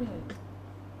have a good health.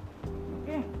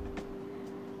 Okay?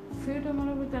 See you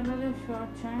tomorrow with another short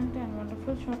chant and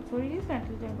wonderful short stories.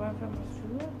 Until then, bye from us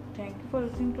too. Thank you for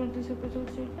listening to this episode,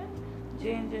 children. Jai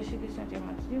and Jai Shri Krishna Jai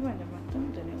Mataji Vande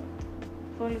Mataram. Dhanyavad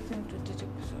for listening to this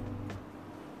episode.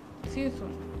 See you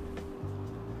soon.